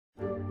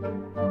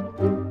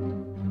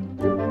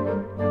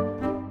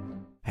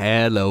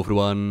Hello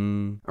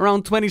everyone.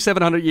 Around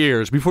 2700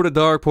 years before the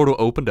Dark Portal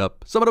opened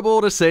up, some of the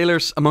boldest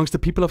sailors amongst the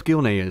people of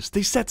Gilneas,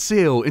 they set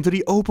sail into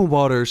the open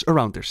waters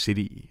around their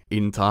city.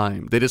 In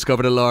time, they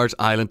discovered a large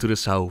island to the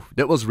south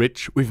that was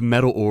rich with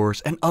metal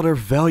ores and other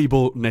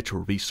valuable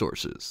natural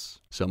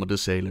resources. Some of the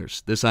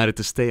sailors decided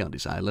to stay on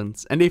this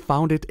island, and they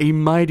founded a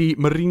mighty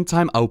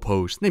maritime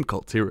outpost named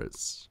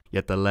Kaltiris.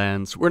 Yet the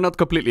lands were not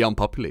completely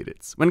unpopulated.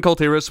 When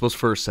Kaltiris was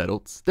first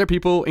settled, their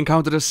people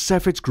encountered a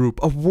savage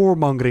group of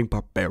warmongering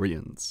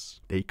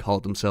barbarians. They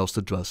called themselves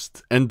the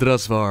Drust, and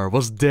Drustvar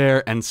was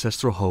their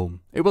ancestral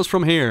home. It was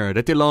from here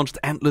that they launched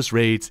endless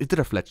raids into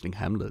their fledgling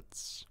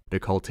hamlets. The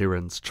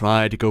Kaltirans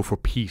tried to go for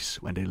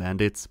peace when they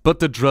landed, but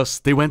the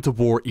Drust, they went to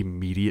war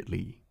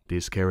immediately.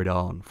 This carried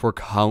on for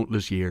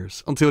countless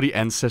years, until the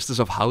ancestors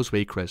of House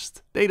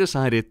Waycrest, they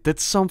decided that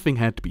something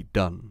had to be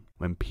done.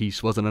 When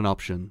peace wasn't an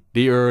option,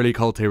 the early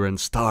Kaltirans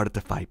started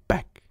to fight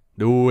back.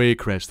 The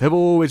Waycrest have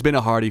always been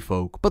a hardy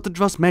folk, but the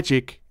Drust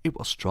magic, it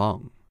was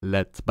strong.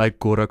 Led by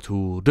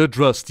Goraktul, the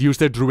Drust used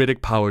their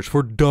druidic powers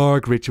for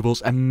dark rituals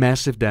and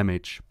massive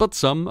damage, but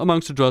some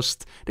amongst the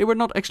Drust, they were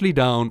not actually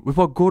down with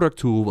what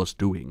Goraktul was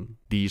doing.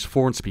 These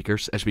Forn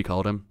Speakers, as we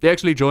call them, they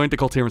actually joined the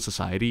Kaltiran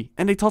society,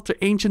 and they taught their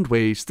ancient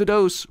ways to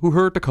those who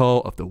heard the call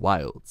of the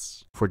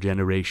wilds. For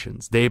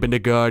generations, they've been the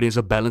guardians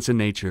of balance in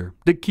nature,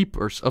 the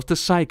keepers of the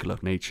cycle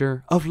of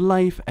nature, of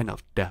life and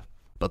of death.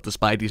 But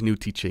despite these new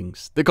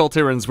teachings, the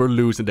Kaltirans were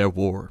losing their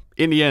war.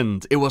 In the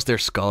end, it was their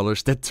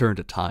scholars that turned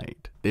the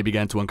tide. They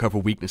began to uncover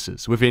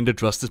weaknesses within the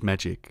Drust's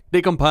magic.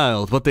 They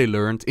compiled what they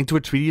learned into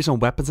a treatise on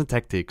weapons and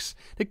tactics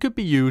that could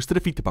be used to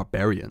defeat the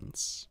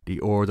barbarians.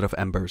 The Order of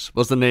Embers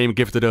was the name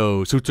given to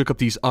those who took up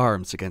these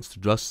arms against the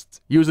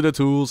Drust. Using the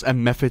tools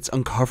and methods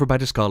uncovered by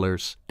the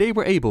scholars, they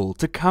were able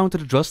to counter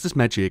the Drust's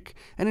magic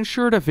and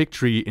ensure their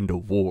victory in the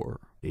war.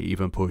 They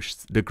even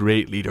pushed the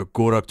great leader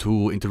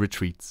Goraktul into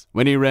retreat.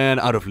 When he ran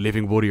out of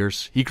living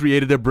warriors, he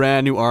created a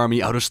brand new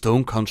army out of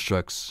stone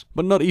constructs.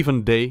 But not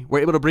even they were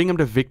able to bring him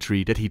the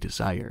victory that he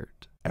desired.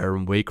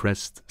 Aaron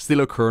Waycrest,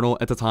 still a colonel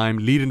at the time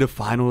leading the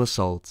final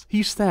assault,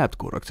 he stabbed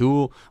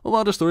Goraktul.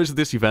 While the stories of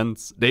this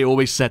event, they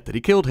always said that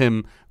he killed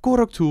him,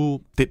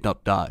 Goraktul did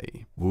not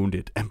die.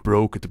 Wounded and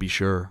broken to be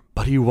sure,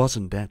 but he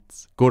wasn't dead.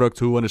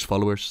 Goraktul and his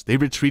followers, they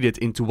retreated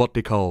into what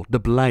they call the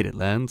Blighted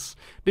Lands.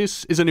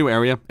 This is a new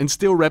area and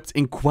still wrapped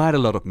in quite a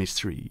lot of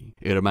mystery.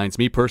 It reminds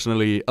me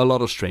personally a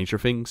lot of Stranger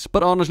Things,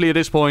 but honestly at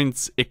this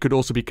point, it could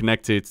also be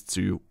connected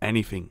to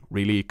anything.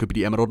 Really, it could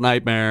be the Emerald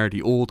Nightmare,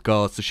 the Old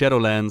Gods, the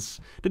Shadowlands.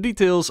 The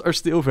details are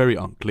still very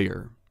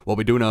unclear. What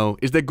we do know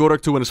is that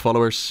Goraktul and his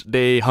followers,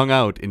 they hung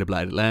out in the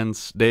Blighted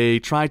Lands, they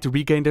tried to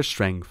regain their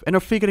strength and are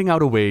figuring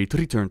out a way to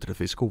return to the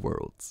physical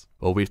world.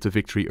 Well, with the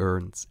victory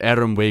earned,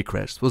 Aaron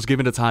Waycrest was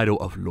given the title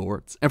of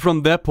Lord, and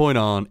from that point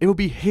on, it would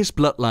be his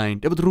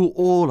bloodline that would rule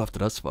all of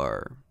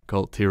Drustvar.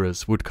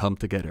 Kaltiris would come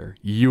together,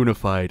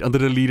 unified under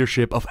the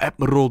leadership of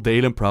Admiral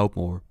Dalen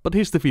Proudmoore, but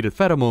his defeated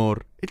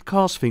Faramore, it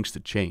caused things to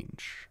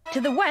change. To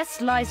the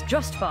west lies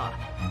Drustvar,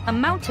 a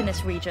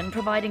mountainous region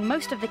providing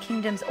most of the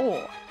kingdom's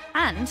ore,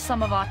 and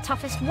some of our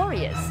toughest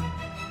warriors.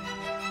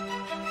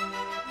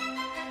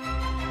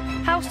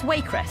 House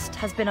Waycrest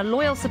has been a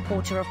loyal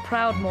supporter of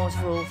Proudmoore's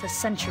rule for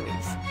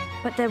centuries,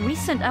 but their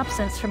recent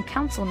absence from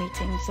council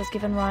meetings has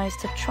given rise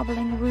to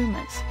troubling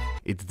rumors.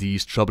 It's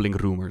these troubling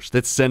rumors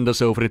that send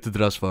us over into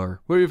Drustvar,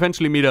 where we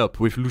eventually meet up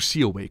with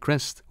Lucille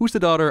Waycrest, who's the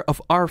daughter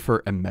of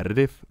Arthur and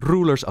Meredith,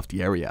 rulers of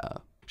the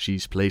area.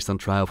 She's placed on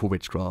trial for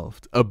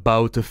witchcraft,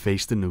 about to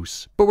face the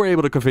noose, but we're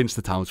able to convince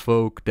the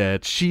townsfolk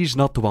that she's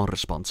not the one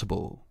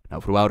responsible. Now,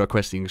 throughout our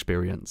questing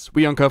experience,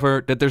 we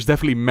uncover that there's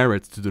definitely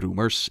merit to the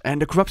rumors,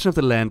 and the corruption of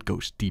the land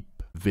goes deep.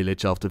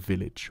 Village after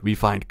village, we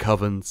find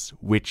covens,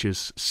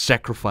 witches,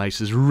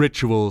 sacrifices,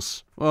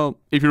 rituals. Well,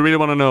 if you really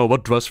want to know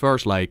what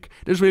Drustvar's like,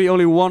 there's really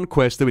only one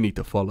quest that we need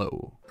to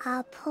follow.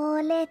 Our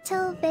poor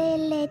little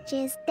village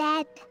is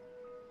dead.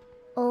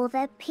 All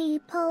the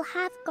people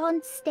have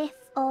gone stiff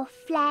or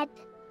fled.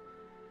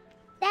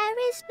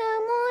 There is no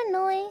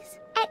more noise,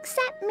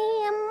 except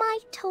me and my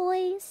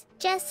toys,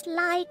 just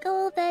like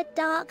all the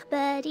dark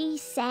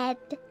birdies said.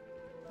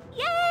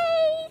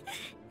 Yay!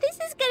 This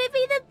is gonna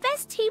be the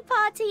best tea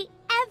party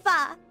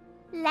ever!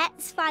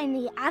 Let's find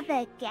the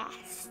other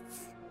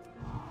guests.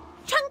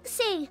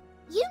 Chunksy,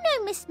 you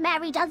know Miss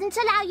Mary doesn't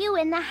allow you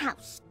in the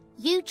house.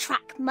 You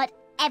track mud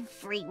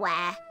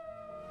everywhere.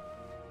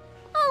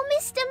 Oh,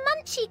 Mr.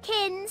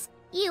 Munchykins,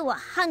 you were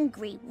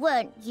hungry,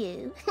 weren't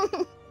you?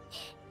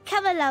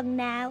 Come along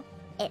now.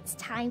 It's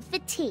time for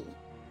tea.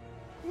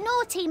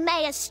 Naughty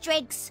Mayor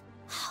Striggs.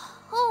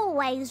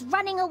 Always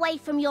running away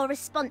from your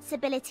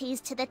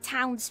responsibilities to the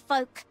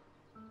townsfolk.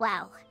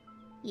 Well,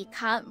 you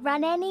can't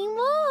run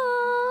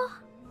anymore.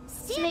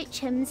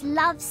 Smoochums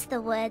loves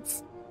the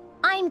woods.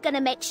 I'm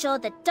gonna make sure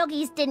the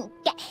doggies didn't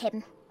get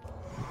him.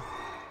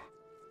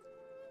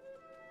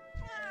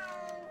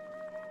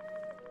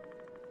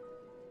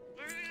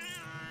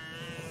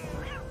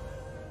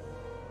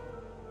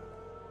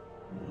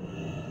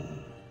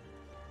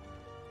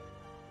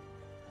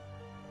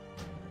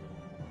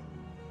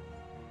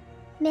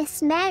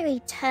 Miss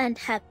Mary turned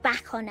her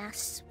back on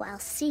us while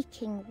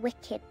seeking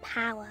wicked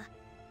power.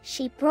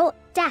 She brought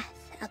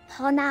death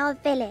upon our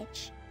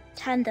village,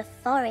 turned the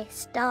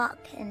forest dark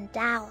and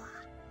dour.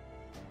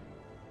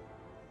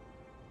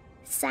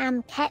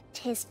 Sam kept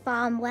his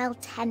farm well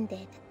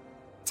tended.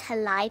 To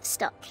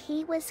livestock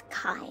he was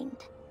kind.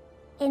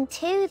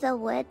 Into the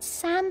woods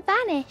Sam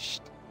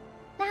vanished.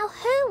 Now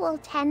who will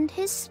tend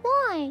his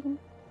swine?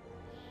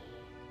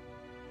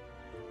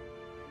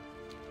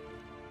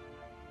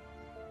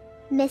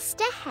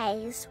 Mr.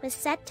 Hayes was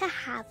said to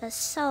have a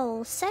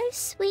soul so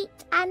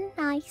sweet and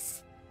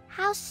nice.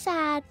 How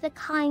sad the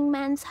kind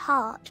man's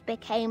heart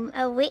became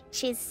a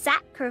witch's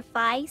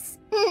sacrifice.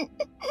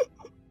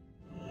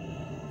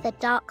 The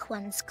Dark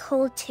Ones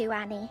called to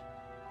Annie,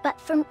 but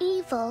from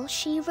evil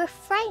she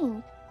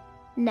refrained.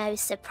 No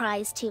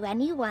surprise to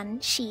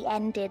anyone, she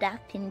ended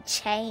up in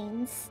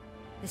chains.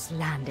 This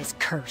land is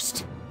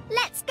cursed.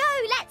 Let's go,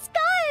 let's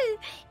go!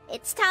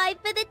 It's time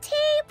for the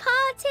tea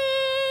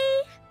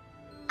party!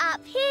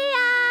 Up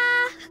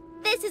here!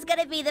 This is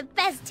gonna be the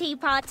best tea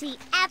party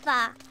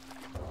ever!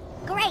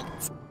 Great!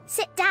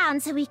 Sit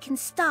down so we can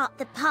start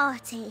the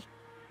party.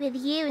 With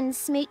you and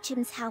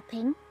Smoochums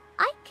helping,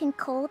 I can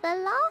call the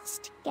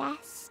last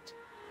guest.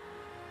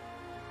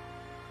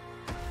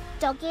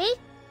 Doggy,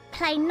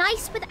 play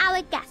nice with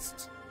our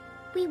guests.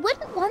 We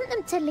wouldn't want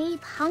them to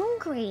leave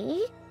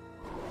hungry.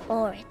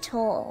 Or at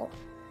all.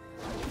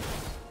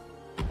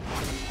 Good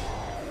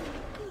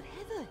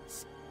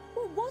heavens!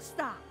 What was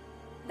that?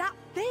 That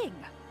thing?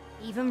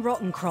 Even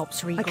rotten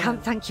crops regrow. I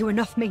can't thank you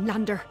enough,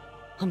 Mainlander.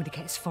 I'm gonna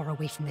get as far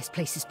away from this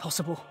place as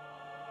possible.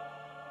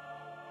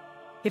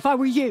 If I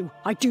were you,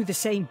 I'd do the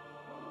same.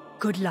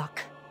 Good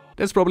luck.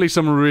 That's probably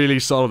some really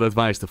solid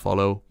advice to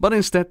follow, but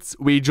instead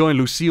we join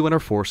Lucille and her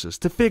forces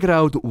to figure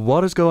out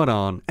what is going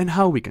on and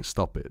how we can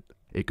stop it.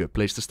 A good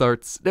place to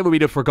start, that would be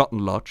the Forgotten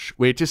Lodge,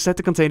 which is said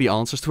to contain the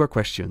answers to our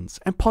questions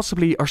and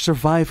possibly our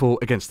survival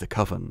against the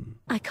Coven.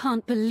 I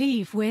can't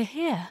believe we're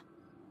here.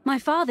 My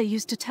father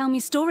used to tell me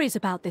stories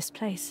about this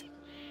place.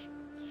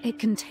 It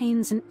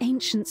contains an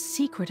ancient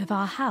secret of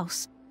our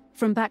house,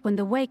 from back when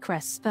the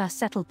Waycrests first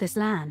settled this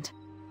land.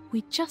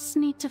 We just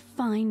need to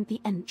find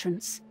the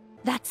entrance.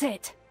 That's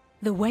it!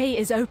 The way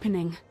is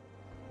opening.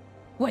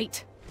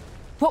 Wait,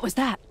 what was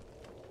that?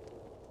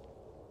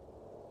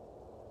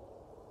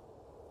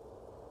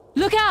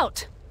 Look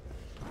out!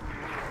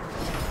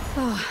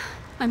 Oh,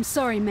 I'm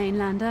sorry,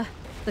 Mainlander.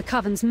 The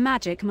Coven's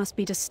magic must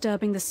be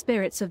disturbing the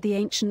spirits of the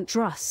ancient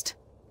Drust.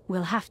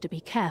 We'll have to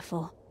be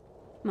careful.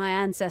 My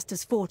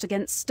ancestors fought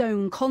against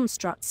stone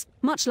constructs,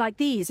 much like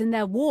these in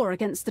their war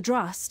against the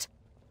Drust.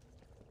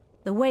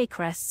 The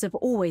Waycrests have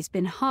always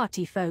been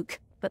hearty folk,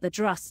 but the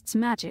Drust's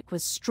magic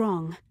was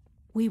strong.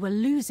 We were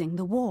losing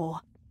the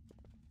war.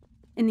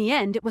 In the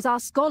end, it was our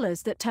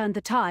scholars that turned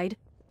the tide.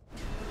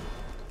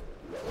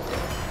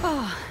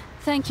 Oh,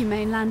 thank you,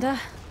 Mainlander.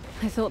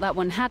 I thought that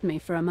one had me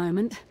for a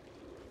moment.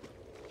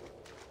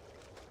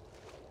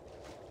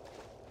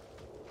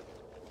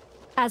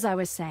 As I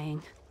was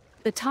saying,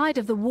 the tide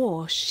of the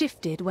war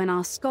shifted when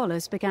our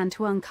scholars began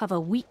to uncover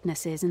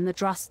weaknesses in the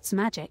Drust's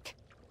magic.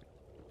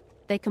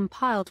 They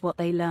compiled what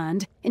they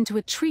learned into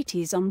a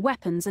treatise on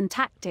weapons and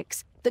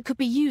tactics that could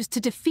be used to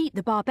defeat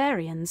the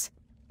barbarians.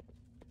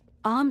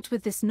 Armed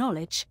with this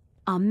knowledge,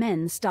 our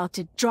men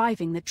started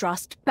driving the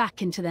Drust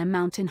back into their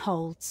mountain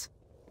holds.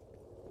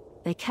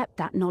 They kept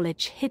that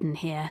knowledge hidden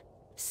here,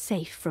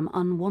 safe from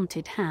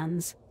unwanted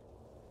hands.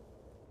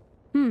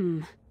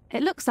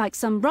 It looks like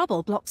some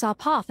rubble blocks our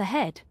path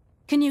ahead.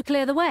 Can you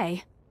clear the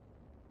way?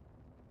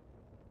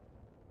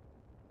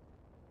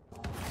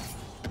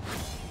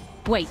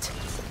 Wait,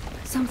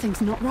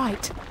 something's not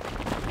right.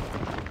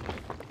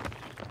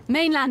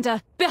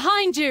 Mainlander,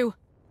 behind you!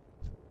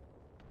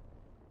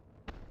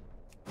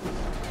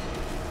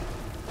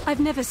 I've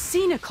never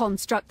seen a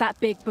construct that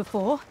big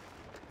before.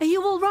 Are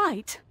you all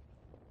right?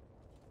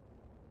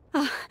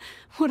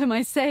 What am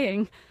I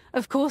saying?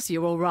 Of course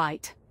you're all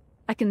right.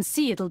 I can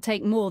see it'll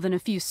take more than a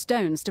few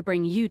stones to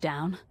bring you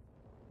down.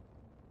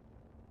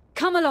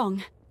 Come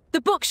along.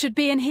 The book should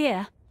be in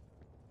here.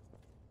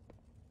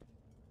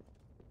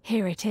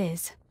 Here it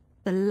is.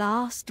 The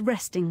last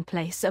resting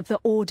place of the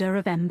Order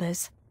of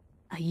Embers.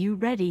 Are you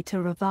ready to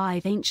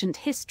revive ancient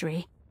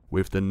history?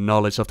 With the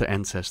knowledge of the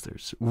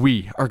ancestors,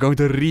 we are going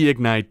to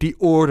reignite the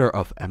Order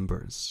of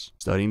Embers.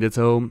 Studying the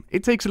tome,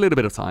 it takes a little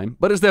bit of time,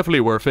 but it's definitely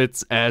worth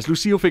it, as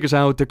Lucille figures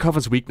out the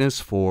Coven's weakness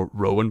for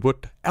rowan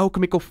wood,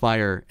 alchemical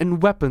fire,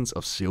 and weapons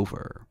of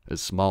silver. A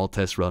small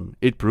test run,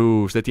 it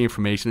proves that the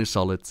information is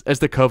solid, as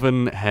the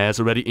Coven has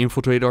already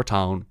infiltrated our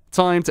town.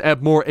 Time to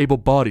add more able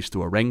bodies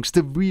to our ranks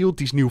to wield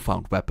these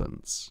newfound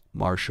weapons.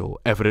 Marshal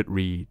Everett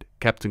Reed,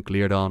 Captain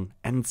Cleardon,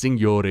 Ensign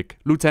Yorick,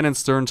 Lieutenant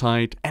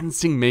Sterntide,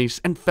 Ensign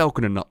Mace, and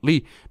Falconer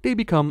Nutley, they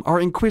become our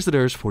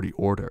inquisitors for the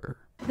Order.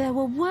 There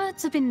were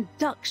words of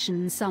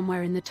induction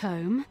somewhere in the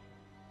tome.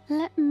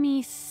 Let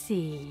me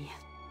see.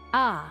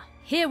 Ah,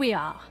 here we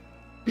are.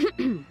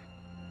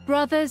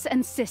 Brothers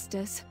and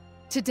sisters,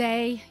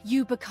 today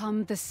you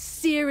become the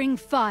searing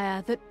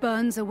fire that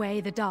burns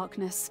away the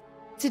darkness.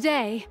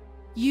 Today,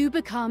 you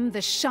become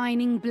the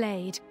shining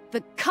blade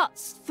that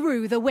cuts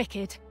through the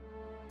wicked.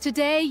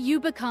 Today you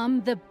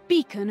become the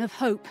beacon of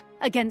hope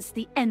against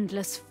the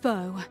endless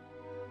foe.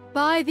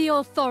 By the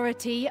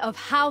authority of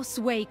House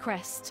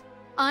Waycrest,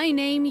 I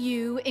name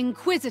you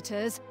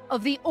Inquisitors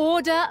of the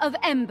Order of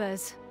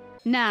Embers.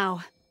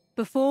 Now,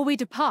 before we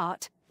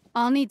depart,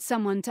 I'll need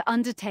someone to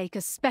undertake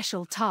a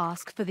special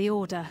task for the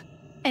Order.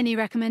 Any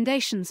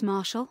recommendations,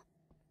 Marshal?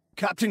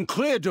 Captain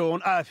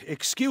Cleardawn,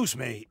 excuse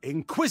me,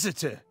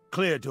 Inquisitor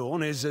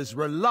Cleardawn is as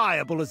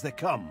reliable as they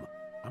come.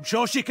 I'm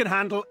sure she can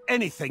handle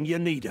anything you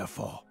need her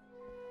for.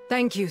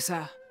 Thank you,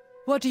 sir.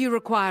 What do you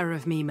require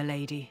of me,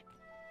 milady?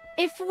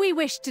 If we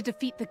wish to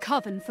defeat the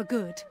Coven for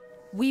good,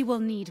 we will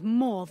need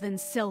more than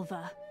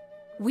silver.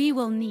 We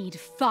will need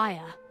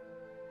fire.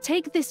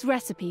 Take this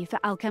recipe for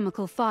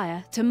alchemical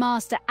fire to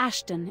Master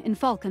Ashton in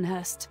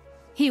Falconhurst.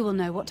 He will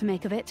know what to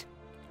make of it.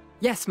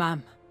 Yes,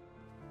 ma'am.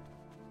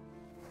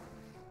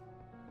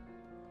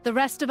 The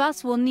rest of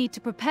us will need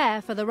to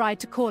prepare for the ride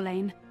to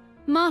Corlane.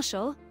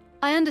 Marshal,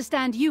 I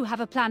understand you have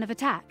a plan of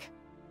attack.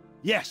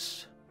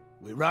 Yes.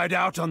 We ride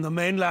out on the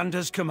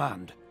mainlander's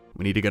command.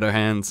 We need to get our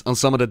hands on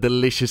some of the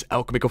delicious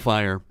alchemical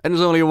fire, and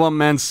there's only one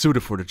man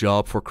suited for the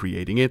job for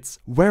creating it,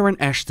 Warren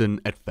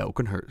Ashton at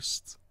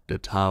Falconhurst. The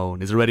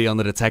town is already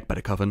under attack by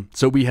the Coven,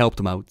 so we helped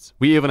them out.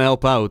 We even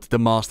help out the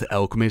Master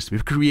Alchemist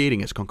with creating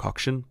his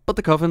concoction, but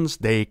the Covens,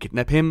 they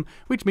kidnap him,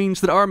 which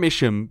means that our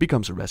mission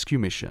becomes a rescue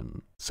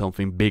mission.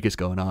 Something big is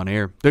going on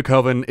here. The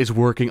Coven is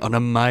working on a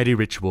mighty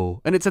ritual,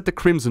 and it's at the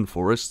Crimson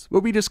Forest,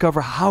 where we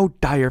discover how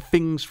dire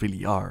things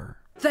really are.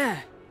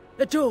 There!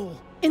 A door!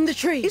 In the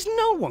tree! Is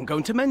no one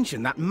going to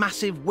mention that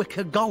massive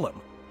wicker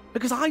golem?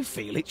 Because I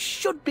feel it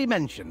should be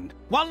mentioned.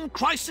 One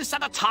crisis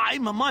at a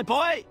time, my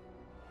boy!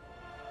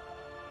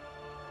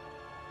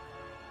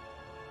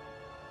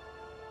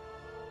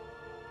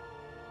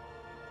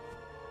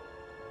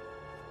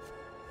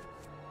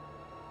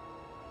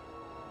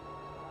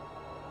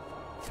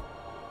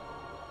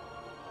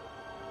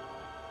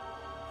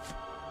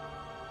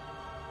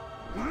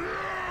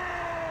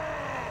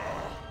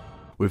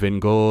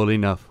 Within goal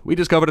enough, we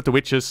discover that the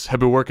witches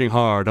have been working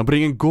hard on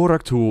bringing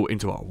Goraktul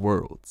into our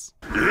worlds.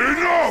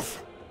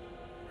 Enough!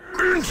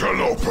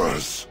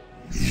 Interlopers!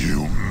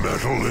 You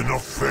meddle in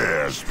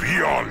affairs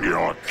beyond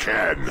your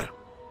ken!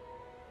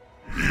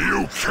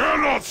 You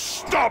cannot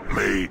stop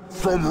me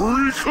from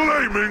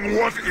reclaiming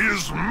what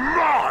is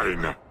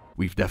mine!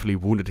 We've definitely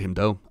wounded him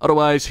though,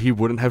 otherwise he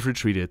wouldn't have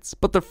retreated,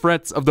 but the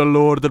threats of the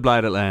Lord of the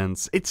Blighted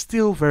Lands, it's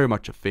still very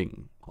much a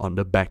thing. On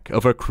the back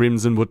of a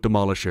Crimson Wood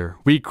Demolisher,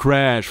 we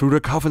crash through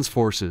the Coven's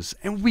forces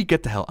and we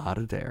get the hell out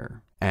of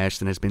there.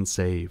 Ashton has been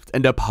saved,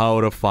 and the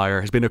power of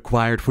fire has been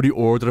acquired for the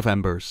Order of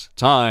Embers.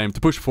 Time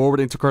to push forward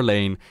into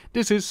Corlane.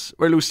 This is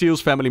where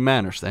Lucille's family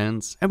manor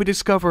stands, and we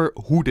discover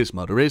who this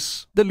mother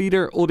is. The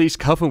leader all these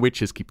Coven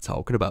witches keep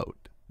talking about.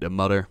 The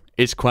mother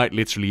is quite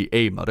literally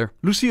a mother.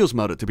 Lucille's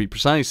mother, to be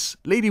precise.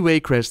 Lady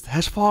Waycrest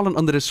has fallen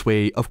under the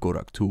sway of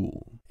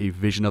Goraktul. A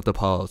vision of the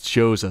past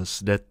shows us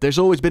that there's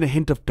always been a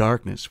hint of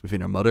darkness within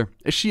her mother,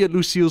 as she had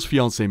Lucille's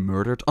fiancé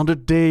murdered on the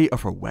day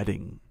of her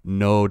wedding.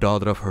 No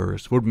daughter of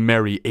hers would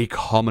marry a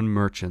common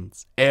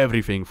merchant,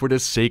 everything for the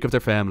sake of their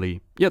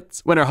family.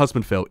 Yet, when her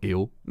husband fell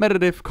ill,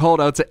 Meredith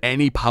called out to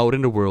any power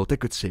in the world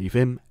that could save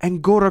him,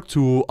 and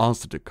Goraktul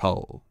answered the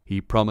call. He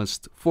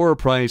promised, for a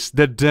price,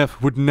 that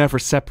death would never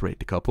separate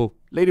the couple.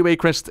 Lady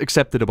Waycrest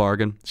accepted the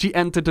bargain. She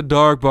entered the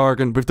dark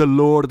bargain with the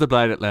Lord of the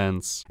Blighted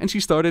Lands, and she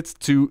started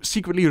to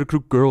secretly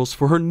recruit girls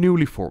for her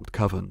newly formed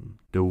coven.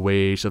 The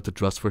ways of the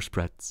Drustvar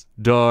spread.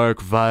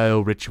 Dark,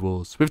 vile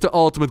rituals, with the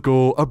ultimate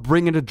goal of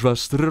bringing the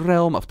Drust to the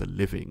realm of the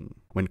living.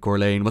 When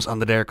Corlane was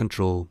under their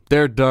control,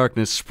 their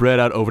darkness spread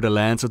out over the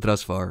lands of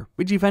Drustvar,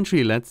 which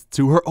eventually led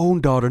to her own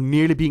daughter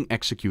nearly being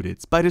executed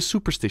by the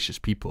superstitious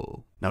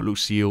people. Now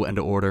Lucille and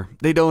the Order,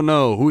 they don't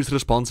know who is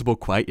responsible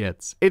quite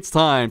yet. It's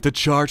time to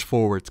charge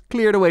forward,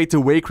 clear the way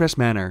to Waycrest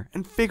Manor,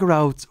 and figure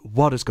out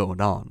what is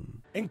going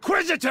on.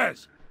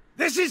 Inquisitors!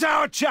 This is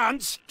our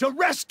chance to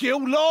rescue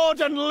Lord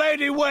and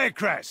Lady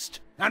Waycrest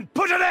and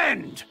put an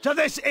end to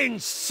this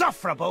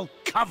insufferable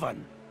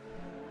coven.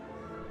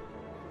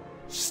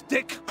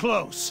 Stick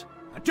close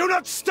and do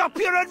not stop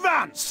your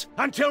advance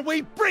until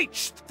we've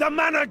breached the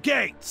manor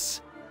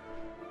gates.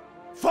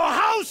 For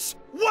House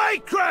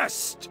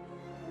Waycrest!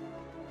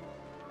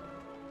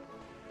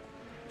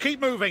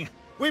 Keep moving.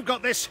 We've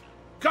got this.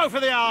 Go for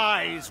the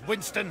eyes,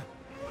 Winston.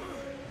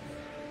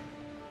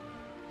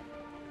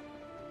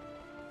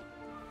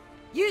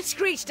 You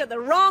screeched at the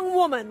wrong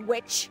woman,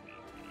 witch!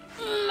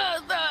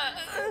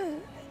 Mother!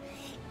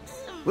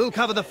 We'll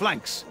cover the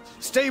flanks.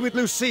 Stay with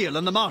Lucille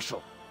and the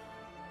Marshal.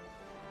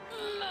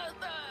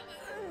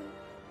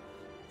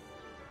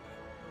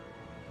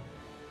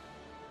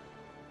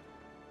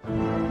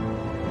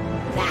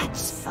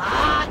 That's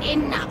far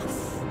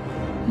enough.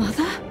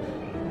 Mother?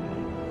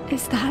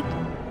 Is that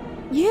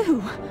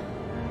you?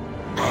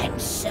 I'm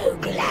so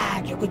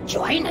glad you could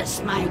join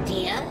us, my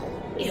dear.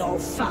 Your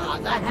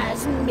father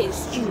has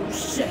missed you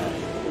so.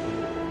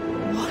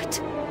 What?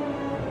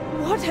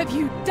 What have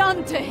you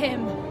done to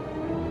him?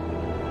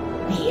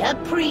 Be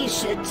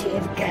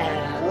appreciative,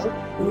 girl.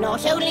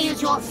 Not only is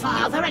your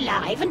father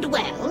alive and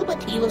well,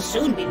 but he will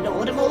soon be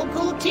Lord of all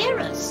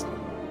Kultiras.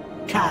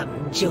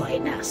 Come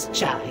join us,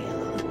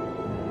 child.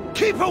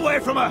 Keep away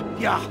from her,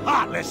 you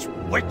heartless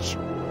witch!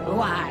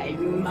 Why,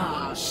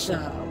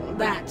 Marshal,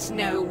 that's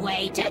no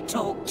way to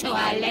talk to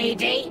a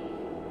lady.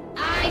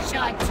 I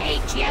shall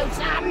teach you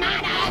some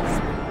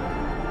manners!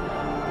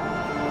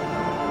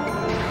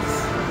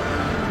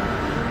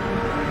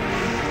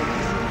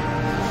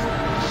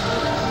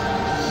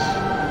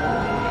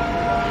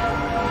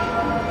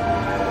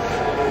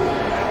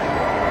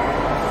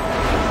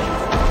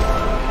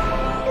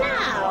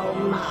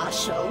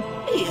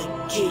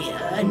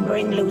 And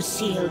bring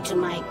Lucille to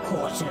my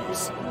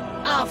quarters,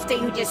 after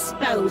you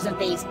dispose of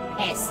these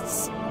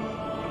pests.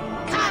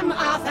 Come,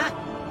 Arthur!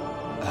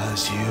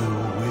 As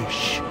you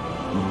wish,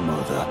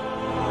 Mother.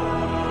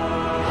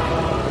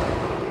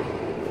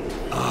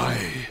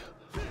 I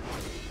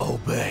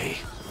obey.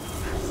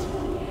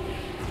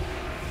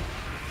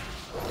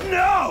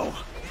 No!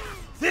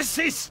 This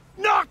is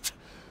not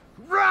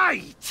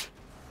right!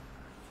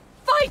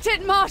 Fight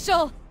it,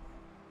 Marshal!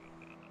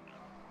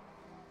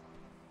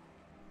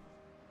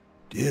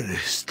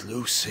 Dearest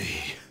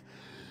Lucy,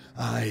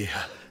 I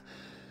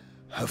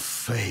have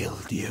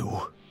failed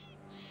you.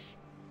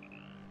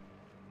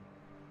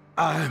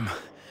 I'm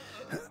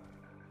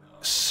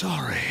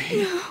sorry.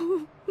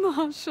 No,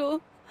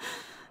 Marshal.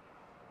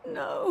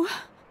 No.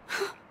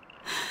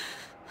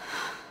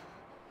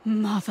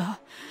 Mother,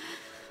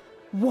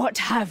 what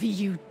have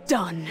you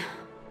done?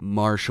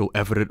 Marshal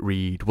Everett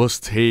Reed was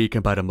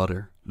taken by the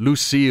mother.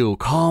 Lucille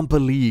can't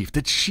believe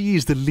that she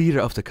is the leader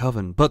of the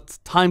coven, but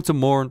time to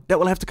mourn, that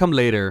will have to come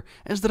later,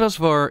 as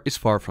Drustvar is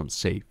far from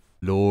safe.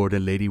 Lord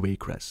and Lady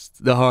Waycrest,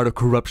 the heart of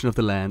corruption of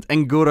the land,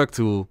 and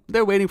Goraktul,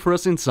 they're waiting for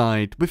us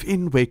inside,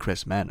 within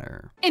Waycrest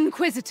Manor.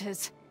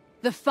 Inquisitors,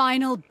 the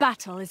final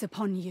battle is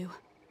upon you.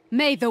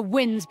 May the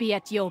winds be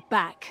at your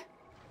back.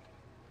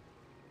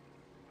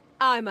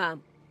 Aye,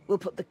 ma'am. We'll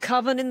put the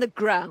coven in the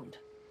ground.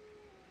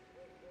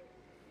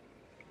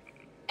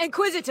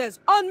 Inquisitors,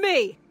 on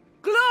me!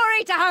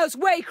 Glory to House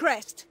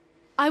Waycrest!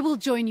 I will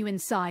join you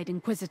inside,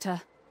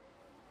 Inquisitor.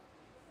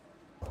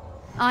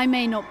 I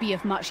may not be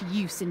of much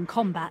use in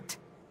combat,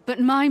 but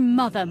my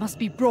mother must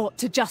be brought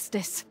to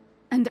justice,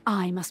 and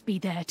I must be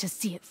there to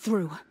see it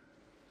through.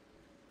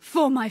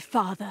 For my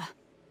father,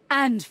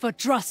 and for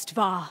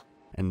Drustvar.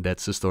 And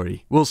that's the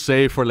story we'll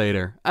save for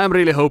later. I'm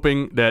really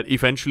hoping that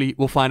eventually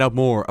we'll find out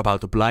more about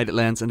the Blighted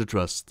Lands and the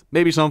Trust.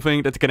 Maybe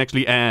something that they can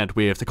actually add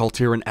with the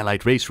Kultiran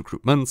allied race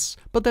recruitments,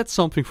 but that's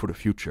something for the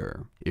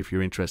future. If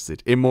you're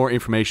interested in more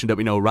information that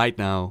we know right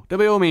now, then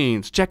by all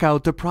means check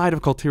out the Pride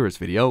of Kultiras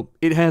video.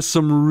 It has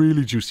some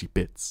really juicy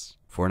bits.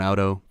 For now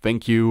though,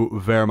 thank you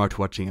very much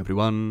for watching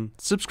everyone.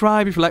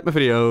 Subscribe if you like my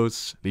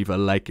videos, leave a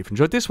like if you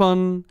enjoyed this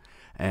one,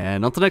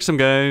 and until next time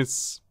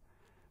guys,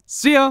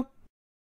 see ya!